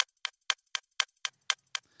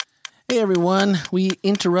Hey everyone, we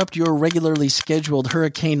interrupt your regularly scheduled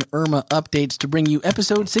Hurricane Irma updates to bring you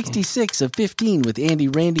episode 66 of 15 with Andy,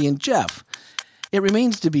 Randy, and Jeff. It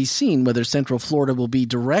remains to be seen whether Central Florida will be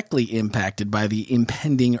directly impacted by the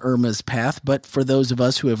impending Irma's path, but for those of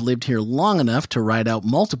us who have lived here long enough to ride out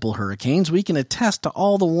multiple hurricanes, we can attest to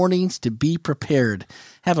all the warnings to be prepared,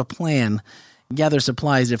 have a plan, gather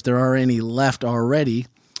supplies if there are any left already.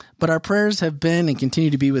 But our prayers have been and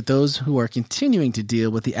continue to be with those who are continuing to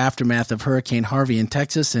deal with the aftermath of Hurricane Harvey in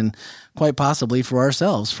Texas and quite possibly for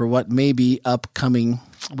ourselves for what may be upcoming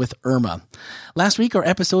with Irma. Last week, our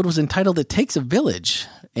episode was entitled It Takes a Village,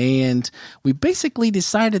 and we basically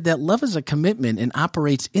decided that love is a commitment and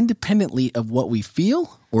operates independently of what we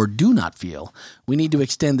feel or do not feel. We need to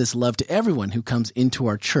extend this love to everyone who comes into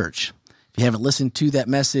our church. If you haven't listened to that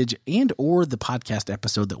message and or the podcast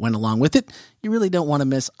episode that went along with it, you really don't want to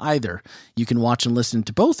miss either. You can watch and listen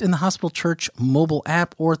to both in the Hospital Church mobile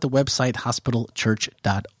app or at the website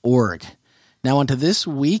hospitalchurch.org. Now on to this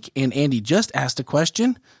week, and Andy just asked a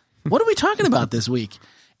question. What are we talking about this week?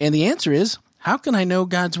 And the answer is, how can I know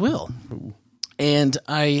God's will? And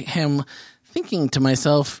I am thinking to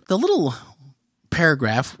myself, the little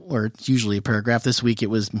paragraph, or it's usually a paragraph, this week it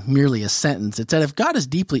was merely a sentence. It said, if God is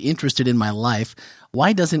deeply interested in my life,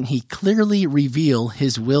 why doesn't he clearly reveal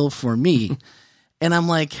his will for me? And I'm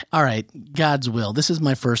like, all right, God's will. This is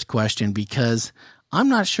my first question because I'm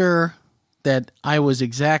not sure that I was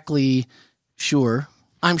exactly sure.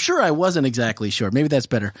 I'm sure I wasn't exactly sure. Maybe that's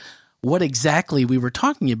better. What exactly we were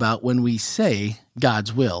talking about when we say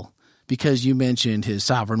God's will, because you mentioned his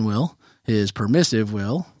sovereign will, his permissive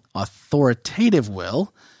will, authoritative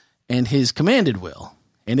will, and his commanded will.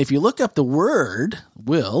 And if you look up the word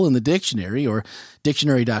will in the dictionary or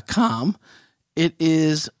dictionary.com, it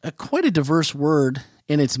is quite a diverse word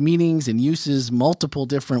in its meanings and uses multiple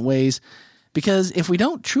different ways, because if we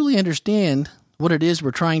don't truly understand what it is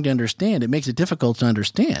we're trying to understand, it makes it difficult to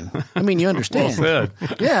understand. I mean, you understand. Well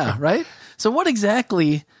said. Yeah, right? So what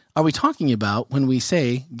exactly are we talking about when we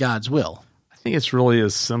say God's will? I think it's really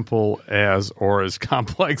as simple as or as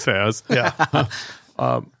complex as. Yeah.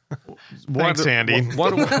 Thanks, Andy.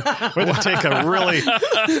 Way to take a really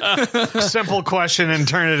simple question and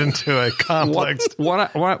turn it into a complex.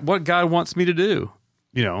 What God wants me to do.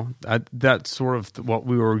 You know, that's sort of what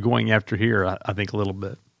we were going after here, I think, a little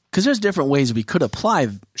bit. Because there's different ways we could apply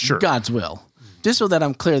Sure. God's will. Just so that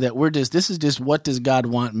I'm clear that this is just what does God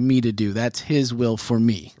want me to do? That's his will for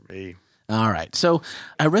me. All right. So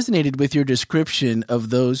I resonated with your description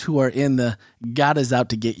of those who are in the God is out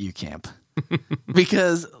to get you camp.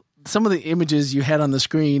 Because some of the images you had on the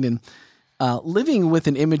screen and living with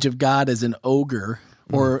an image of God as an ogre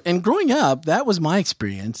and growing up, that was my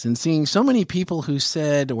experience, and seeing so many people who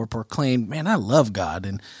said or proclaimed, man, I love God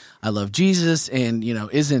and I love Jesus, and, you know,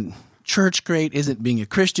 isn't church great? Isn't being a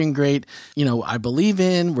Christian great? You know, I believe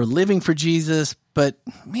we're living for Jesus, but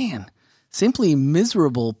man, simply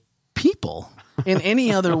miserable people in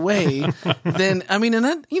any other way than, I mean, and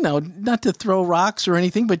that, you know, not to throw rocks or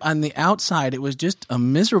anything, but on the outside, it was just a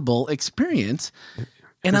miserable experience.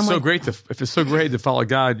 And if it's so great to follow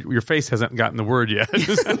God, your face hasn't gotten the word yet.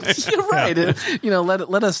 You're right. You know,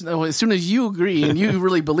 let us know as soon as you agree and you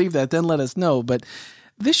really believe that, then let us know. But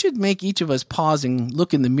this should make each of us pause and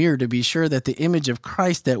look in the mirror to be sure that the image of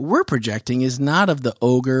Christ that we're projecting is not of the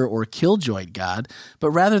ogre or killjoy God, but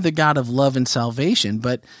rather the God of love and salvation.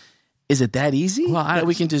 But is it that easy that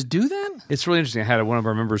we can just do that? It's really interesting. I had one of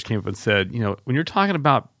our members came up and said, you know, when you're talking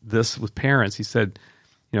about this with parents, he said,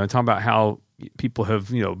 you know, talking about how people have,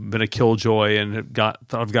 you know, been a killjoy and have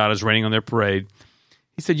thought of God as raining on their parade.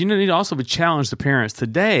 He said, you need to also challenge the parents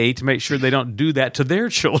today to make sure they don't do that to their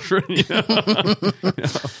children. You know?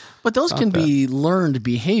 But those can be learned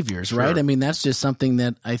behaviors, right? Sure. I mean, that's just something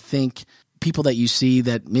that I think people that you see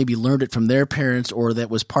that maybe learned it from their parents or that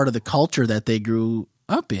was part of the culture that they grew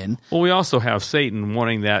up in. Well, we also have Satan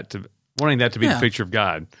wanting that to be the picture of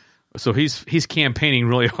God. So he's campaigning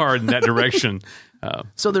really hard in that direction.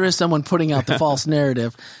 So there is someone putting out the false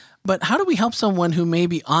narrative. But how do we help someone who may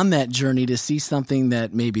be on that journey to see something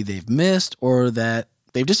that maybe they've missed or that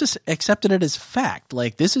they've just accepted it as fact?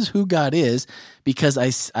 Like, this is who God is because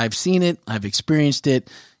I've seen it, I've experienced it,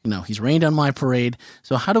 you know, he's rained on my parade.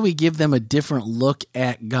 So how do we give them a different look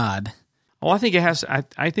at God? Well, I think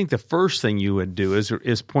I think the first thing you would do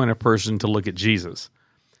is point a person to look at Jesus.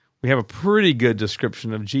 We have a pretty good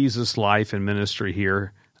description of Jesus' life and ministry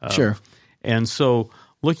here. Sure. And so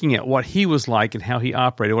looking at what he was like and how he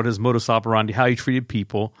operated, what his modus operandi, how he treated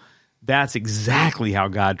people, that's exactly how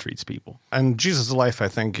God treats people. And Jesus' life, I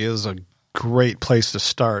think, is a great place to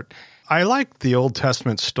start. I like the Old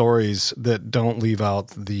Testament stories that don't leave out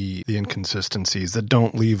the inconsistencies, that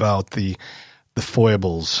don't leave out the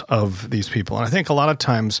foibles of these people. And I think a lot of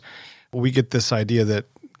times we get this idea that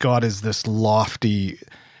God is this lofty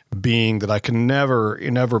being that I can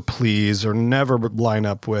never please or never line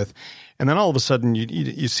up with. And then all of a sudden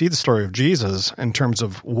you see the story of Jesus in terms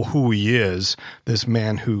of who he is, this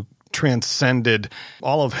man who transcended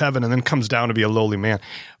all of heaven and then comes down to be a lowly man.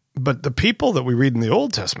 But the people that we read in the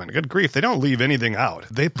Old Testament, good grief, they don't leave anything out.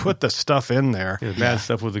 They put the stuff in there. The bad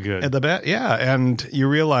stuff with the good. And you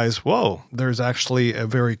realize, whoa, there's actually a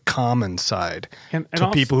very common side to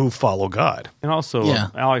also, people who follow God. And also,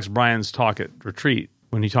 Alex Bryan's talk at Retreat,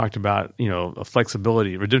 when he talked about, a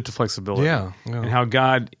flexibility, redemptive flexibility. Yeah. And how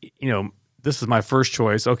God, this is my first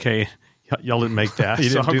choice. Okay, y'all didn't make that. You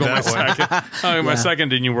didn't do that second. My second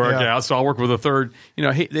didn't work out, so I'll work with a third.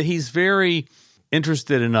 He's very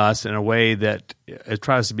interested in us in a way that it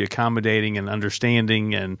tries to be accommodating and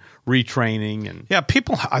understanding and retraining. And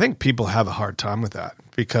I think people have a hard time with that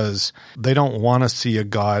because they don't want to see a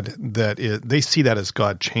God they see that as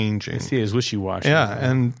God changing. They see it as wishy-washy. Yeah,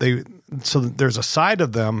 and so there's a side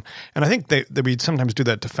of them, and I think we sometimes do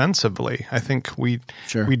that defensively. I think we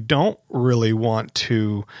don't really want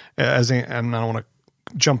to, and I don't want to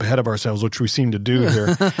jump ahead of ourselves, which we seem to do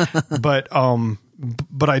here, but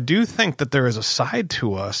I do think that there is a side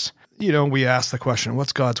to us. We ask the question,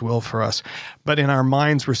 what's God's will for us? But in our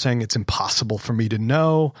minds, we're saying it's impossible for me to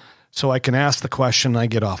know, so I can ask the question and I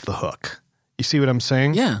get off the hook. You see what I'm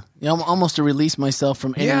saying? Yeah. Almost to release myself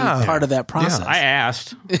from any part of that process. I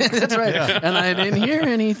asked. That's right. And I didn't hear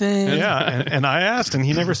anything. Yeah. And I asked and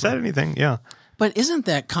he never said anything. Yeah. But isn't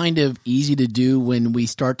that kind of easy to do when we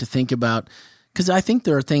start to think about, because I think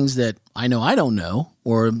there are things that I know I don't know,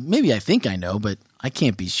 or maybe I think I know, but I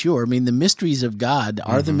can't be sure. I mean, the mysteries of God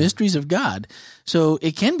are the mysteries of God. So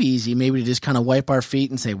it can be easy maybe to just kind of wipe our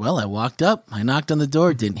feet and say, well, I walked up, I knocked on the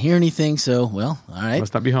door, didn't hear anything. So, well, all right.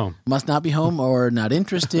 Must not be home. Must not be home or not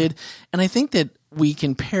interested. And I think that we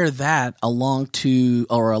can pair that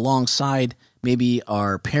alongside maybe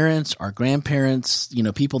our parents, our grandparents,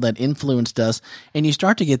 people that influenced us. And you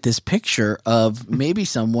start to get this picture of maybe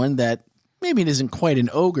someone that maybe it isn't quite an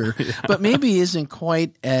ogre, but maybe isn't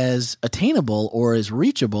quite as attainable or as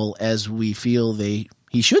reachable as we feel he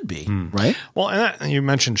should be, right? Well, and you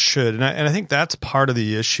mentioned should, and I think that's part of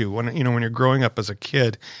the issue. When you're growing up as a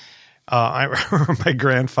kid, I remember my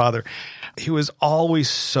grandfather. He was always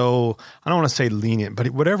so, I don't want to say lenient, but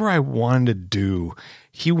whatever I wanted to do,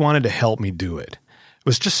 he wanted to help me do it. It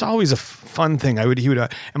was just always a fun thing. And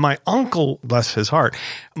my uncle, bless his heart,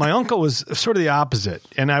 my uncle was sort of the opposite.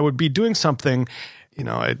 And I would be doing something,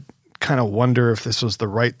 I'd kind of wonder if this was the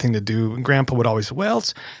right thing to do. And Grandpa would always say, well,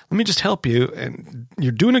 let me just help you. And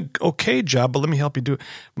you're doing an okay job, but let me help you do it.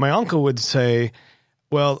 My uncle would say,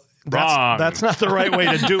 well, that's not the right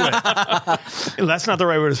way to do it. That's not the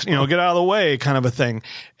right way to, get out of the way kind of a thing.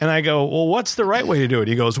 And I go, well, what's the right way to do it?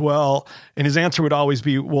 He goes, well, and his answer would always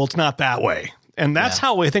be, well, it's not that way. And that's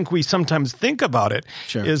how I think we sometimes think about it,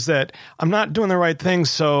 is that I'm not doing the right thing,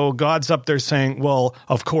 so God's up there saying, well,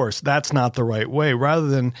 of course, that's not the right way, rather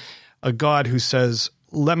than a God who says,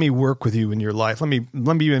 let me work with you in your life. Let me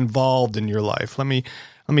be involved in your life. Let me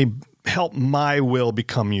help my will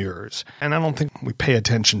become yours. And I don't think we pay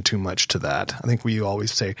attention too much to that. I think we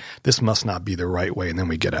always say, this must not be the right way, and then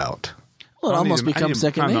we get out. Well, it almost becomes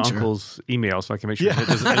second nature. I need my uncle's email so I can make sure it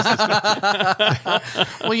doesn't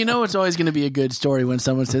Well, it's always going to be a good story when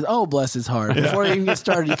someone says, oh, bless his heart. Before you even get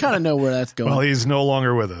started, you kind of know where that's going. Well, he's no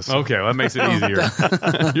longer with us. Okay, well, that makes it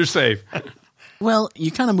easier. You're safe. Well, you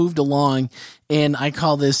kind of moved along, and I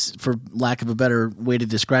call this, for lack of a better way to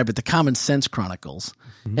describe it, the Common Sense Chronicles.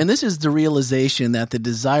 Mm-hmm. And this is the realization that the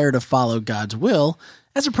desire to follow God's will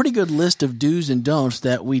has a pretty good list of do's and don'ts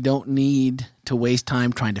that we don't need to waste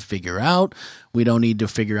time trying to figure out. We don't need to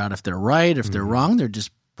figure out if they're right, if they're wrong. They're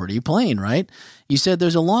just pretty plain, right? You said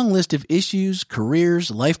there's a long list of issues,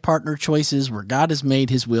 careers, life partner choices where God has made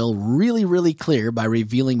his will really, really clear by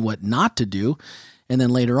revealing what not to do. And then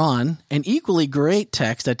later on, an equally great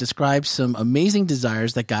text that describes some amazing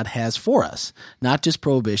desires that God has for us, not just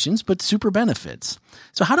prohibitions, but super benefits.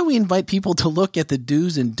 So how do we invite people to look at the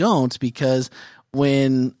do's and don'ts? Because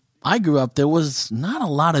when I grew up, there was not a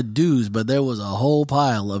lot of do's, but there was a whole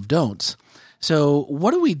pile of don'ts. So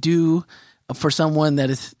what do we do for someone that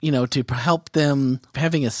is, to help them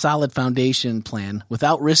having a solid foundation plan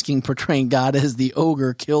without risking portraying God as the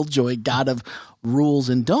ogre, killjoy, God of rules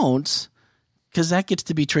and don'ts? Because that gets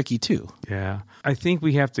to be tricky too. Yeah. I think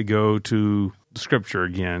we have to go to Scripture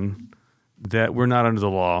again, that we're not under the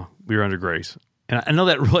law, we are under grace. And I know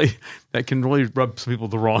that can really rub some people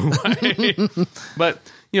the wrong way. But,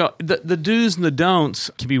 the do's and the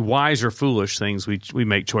don'ts can be wise or foolish things we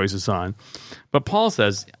make choices on. But Paul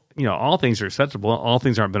says, all things are acceptable, all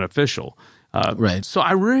things aren't beneficial. Right. So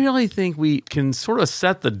I really think we can sort of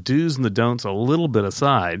set the do's and the don'ts a little bit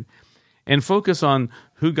aside and focus on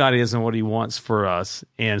who God is and what he wants for us,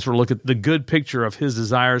 and sort of look at the good picture of his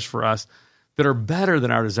desires for us that are better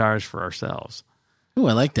than our desires for ourselves. Oh,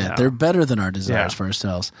 I like that. Yeah. They're better than our desires Yeah. for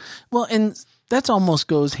ourselves. Well, and that's almost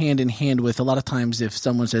goes hand in hand with a lot of times if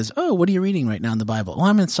someone says, "Oh, what are you reading right now in the Bible?" "Oh,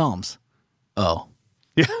 I'm in Psalms." Oh.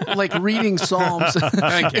 Yeah. Like reading Psalms.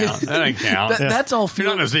 That doesn't count. That's all If you're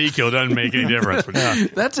feel. not Ezekiel, it doesn't make any difference.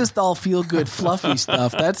 But That's just all feel good, fluffy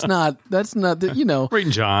stuff. That's not.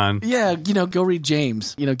 reading John. Yeah, go read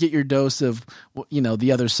James. Get your dose of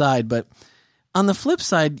the other side. But on the flip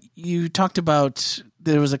side, you talked about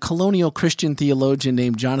there was a colonial Christian theologian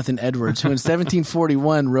named Jonathan Edwards who in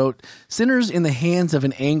 1741 wrote, "Sinners in the hands of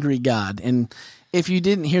an angry God." And if you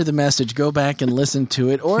didn't hear the message, go back and listen to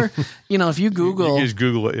it. Or, if you Google, You just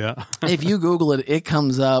Google it, yeah. if you Google it, it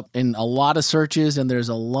comes up in a lot of searches, and there's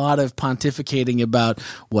a lot of pontificating about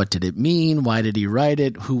what did it mean, why did he write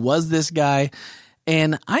it, who was this guy,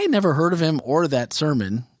 and I had never heard of him or that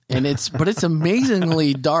sermon. And it's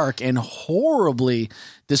amazingly dark and horribly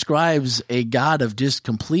describes a God of just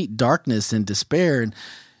complete darkness and despair. And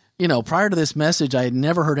prior to this message, I had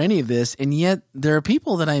never heard any of this, and yet there are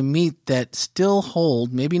people that I meet that still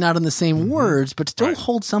hold, maybe not in the same words, but still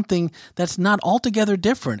hold something that's not altogether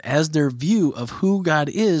different as their view of who God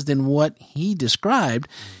is than what he described.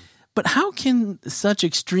 But how can such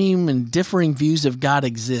extreme and differing views of God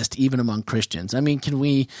exist even among Christians? I mean, can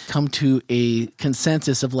we come to a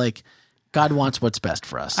consensus of God wants what's best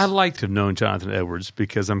for us? I'd like to have known Jonathan Edwards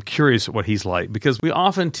because I'm curious what he's like, because we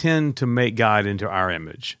often tend to make God into our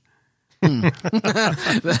image. There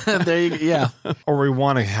you go. Yeah. Or we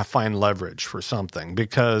want to find leverage for something.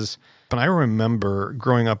 Because I remember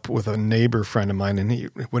growing up with a neighbor friend of mine, and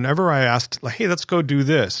whenever I asked, "Hey, let's go do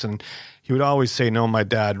this," and he would always say, "No, my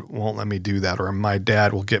dad won't let me do that," or "My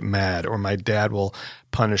dad will get mad," or "My dad will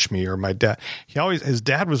punish me," or his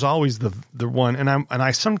dad was always the one, and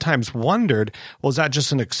I sometimes wondered, well, is that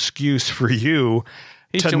just an excuse for you?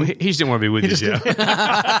 He just didn't want to be with you, Jeff.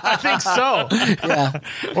 I think so. Yeah.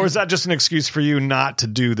 Or is that just an excuse for you not to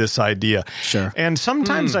do this idea? Sure. And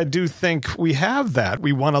sometimes I do think we have that.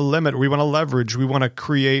 We want to limit, we want to leverage, we want to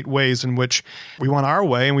create ways in which we want our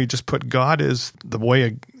way, and we just put God as the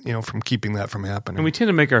way, from keeping that from happening. And we tend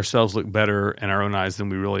to make ourselves look better in our own eyes than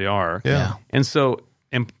we really are. Yeah. And so,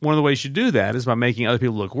 one of the ways you do that is by making other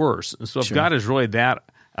people look worse. And so if God is really that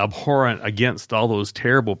abhorrent against all those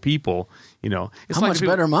terrible people, it's How like much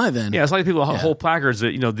better am I then? Yeah, it's like people hold placards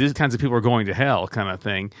that, these kinds of people are going to hell kind of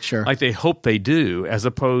thing. Sure. Like they hope they do, as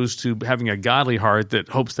opposed to having a godly heart that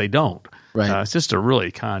hopes they don't. Right. It's just a really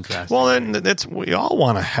contrast. Well, and we all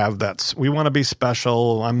want to have that. We want to be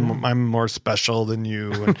special. I'm more special than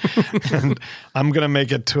you, and I'm going to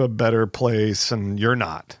make it to a better place, and you're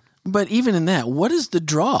not. But even in that, what is the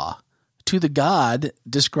draw to the God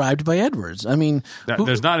described by Edwards? I mean,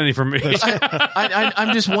 there's not any for me.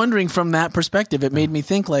 I'm just wondering from that perspective. It made me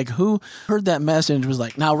think who heard that message and was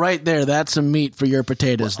like, now right there, that's some meat for your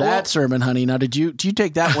potatoes. That sermon, honey. Now, did you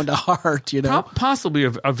take that one to heart? Possibly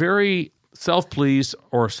a very self-pleased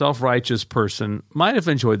or self-righteous person might have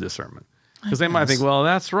enjoyed this sermon. Because they might think, well,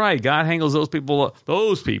 that's right. God handles those people.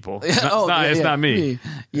 It's not me.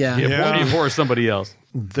 Yeah. He abhors somebody else.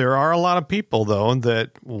 There are a lot of people, though, that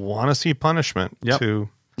want to see punishment too.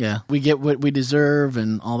 Yeah. We get what we deserve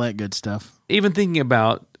and all that good stuff. Even thinking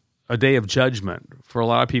about a day of judgment for a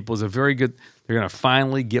lot of people is a very good, they're going to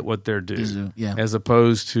finally get what they're due. Yeah. As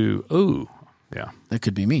opposed to, that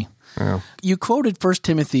could be me. Yeah. You quoted 1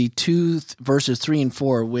 Timothy 2 verses 3 and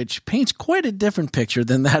 4, which paints quite a different picture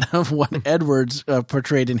than that of what Edwards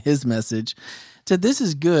portrayed in his message. It said, "This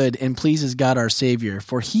is good and pleases God our Savior,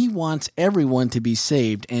 for he wants everyone to be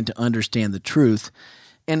saved and to understand the truth."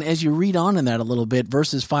 And as you read on in that a little bit,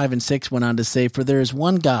 verses 5 and 6 went on to say, "For there is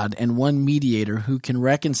one God and one mediator who can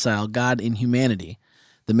reconcile God and humanity,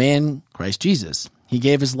 the man Christ Jesus. He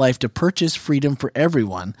gave his life to purchase freedom for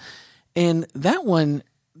everyone." And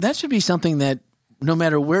that should be something that no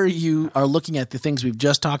matter where you are looking at the things we've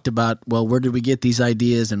just talked about, well, where did we get these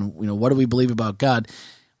ideas and what do we believe about God?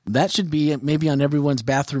 That should be maybe on everyone's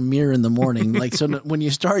bathroom mirror in the morning. So when you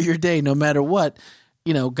start your day, no matter what,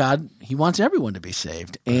 God, he wants everyone to be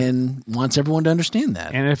saved and wants everyone to understand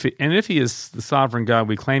that. And if he is the sovereign God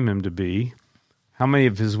we claim him to be, how many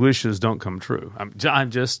of his wishes don't come true?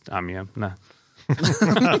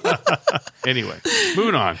 Anyway,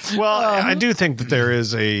 moving on. Well, I do think that there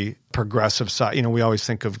is a progressive side. You know, we always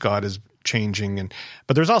think of God as changing,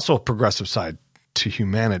 but there's also a progressive side to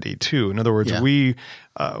humanity too. In other words, we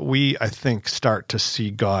I think start to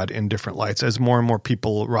see God in different lights as more and more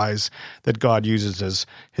people rise that God uses as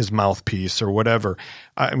his mouthpiece or whatever.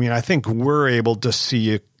 I mean, I think we're able to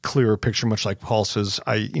see a clearer picture, much like Paul says,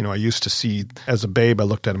 I used to see as a babe, I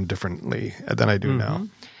looked at him differently than I do now.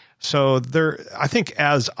 So I think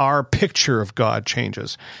as our picture of God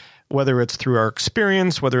changes, whether it's through our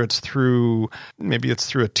experience, whether it's through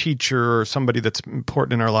a teacher or somebody that's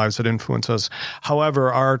important in our lives that influence us.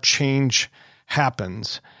 However, our change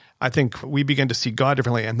happens. I think we begin to see God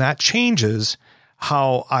differently, and that changes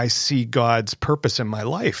how I see God's purpose in my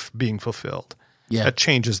life being fulfilled. Yeah. That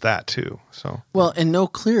changes that too. So well, in no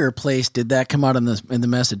clearer place did that come out in the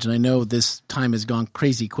message. And I know this time has gone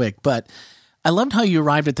crazy quick, but I loved how you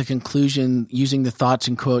arrived at the conclusion using the thoughts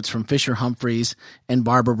and quotes from Fisher Humphreys and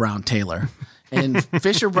Barbara Brown Taylor. And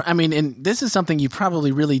and this is something you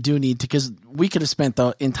probably really do need to, because we could have spent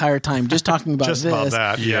the entire time just talking about just this. About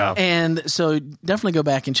that, yeah. And so definitely go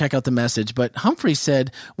back and check out the message. But Humphreys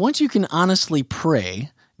said, once you can honestly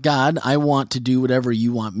pray, God, I want to do whatever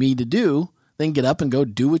you want me to do, then get up and go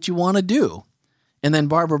do what you want to do. And then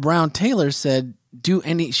Barbara Brown Taylor said,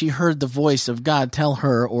 she heard the voice of God tell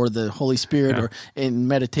her, or the Holy Spirit, or in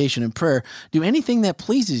meditation and prayer, do anything that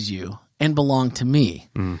pleases you and belong to me.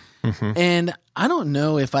 Mm-hmm. And I don't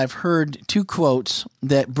know if I've heard two quotes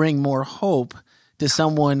that bring more hope to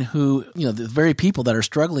someone who, the very people that are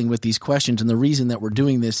struggling with these questions and the reason that we're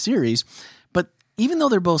doing this series. But even though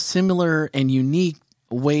they're both similar and unique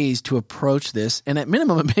ways to approach this, and at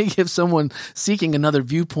minimum it may give someone seeking another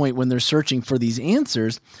viewpoint when they're searching for these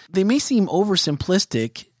answers, they may seem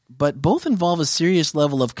oversimplistic, but both involve a serious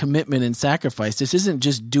level of commitment and sacrifice. This isn't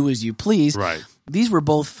just do as you please. Right. These were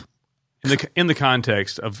both in the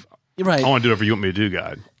context of right. I want to do whatever you want me to do,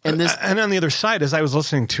 God. And on the other side, as I was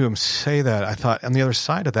listening to him say that, I thought on the other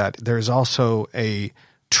side of that, there's also a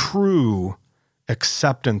true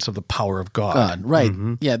acceptance of the power of God. Right.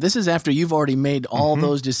 Mm-hmm. Yeah, this is after you've already made all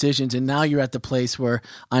those decisions, and now you're at the place where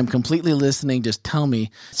I'm completely listening, just tell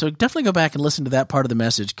me. So definitely go back and listen to that part of the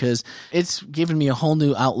message, because it's given me a whole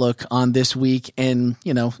new outlook on this week, and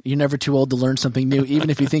you're never too old to learn something new, even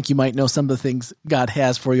if you think you might know some of the things God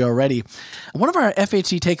has for you already. One of our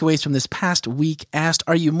FHC takeaways from this past week asked,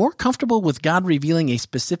 are you more comfortable with God revealing a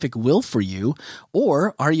specific will for you,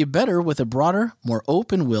 or are you better with a broader, more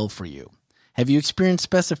open will for you? Have you experienced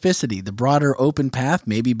specificity, the broader open path,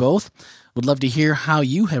 maybe both? Would love to hear how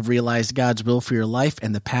you have realized God's will for your life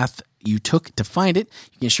and the path you took to find it.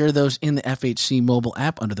 You can share those in the FHC mobile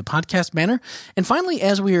app under the podcast banner. And finally,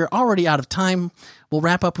 as we are already out of time, we'll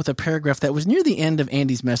wrap up with a paragraph that was near the end of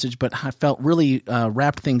Andy's message, but I felt really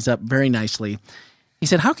wrapped things up very nicely. He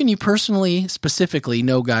said, how can you personally, specifically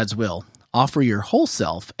know God's will? Offer your whole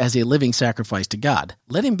self as a living sacrifice to God.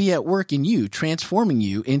 Let him be at work in you, transforming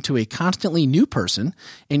you into a constantly new person,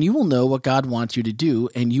 and you will know what God wants you to do,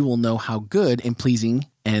 and you will know how good and pleasing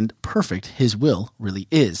and perfect his will really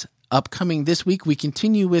is. Upcoming this week, we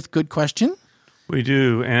continue with Good Question. We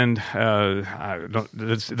do, and right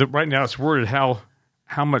now it's worded how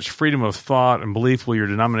much freedom of thought and belief will your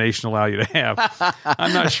denomination allow you to have?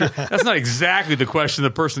 I'm not sure. That's not exactly the question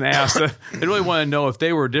the person asked. They really want to know if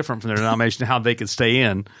they were different from their denomination, how they could stay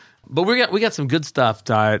in. But we got some good stuff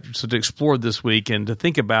to explore this week and to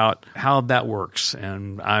think about how that works.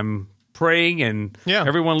 And I'm praying, and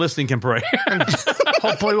everyone listening can pray.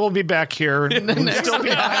 Hopefully we'll be back here and still be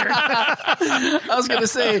hired. I was going to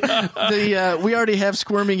say, we already have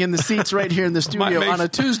squirming in the seats right here in the studio on a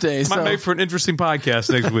Tuesday. Might make for an interesting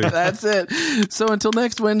podcast next week. That's it. So until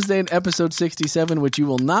next Wednesday in episode 67, which you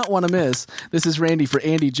will not want to miss, this is Randy for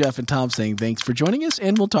Andy, Jeff, and Tom saying thanks for joining us,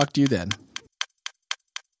 and we'll talk to you then.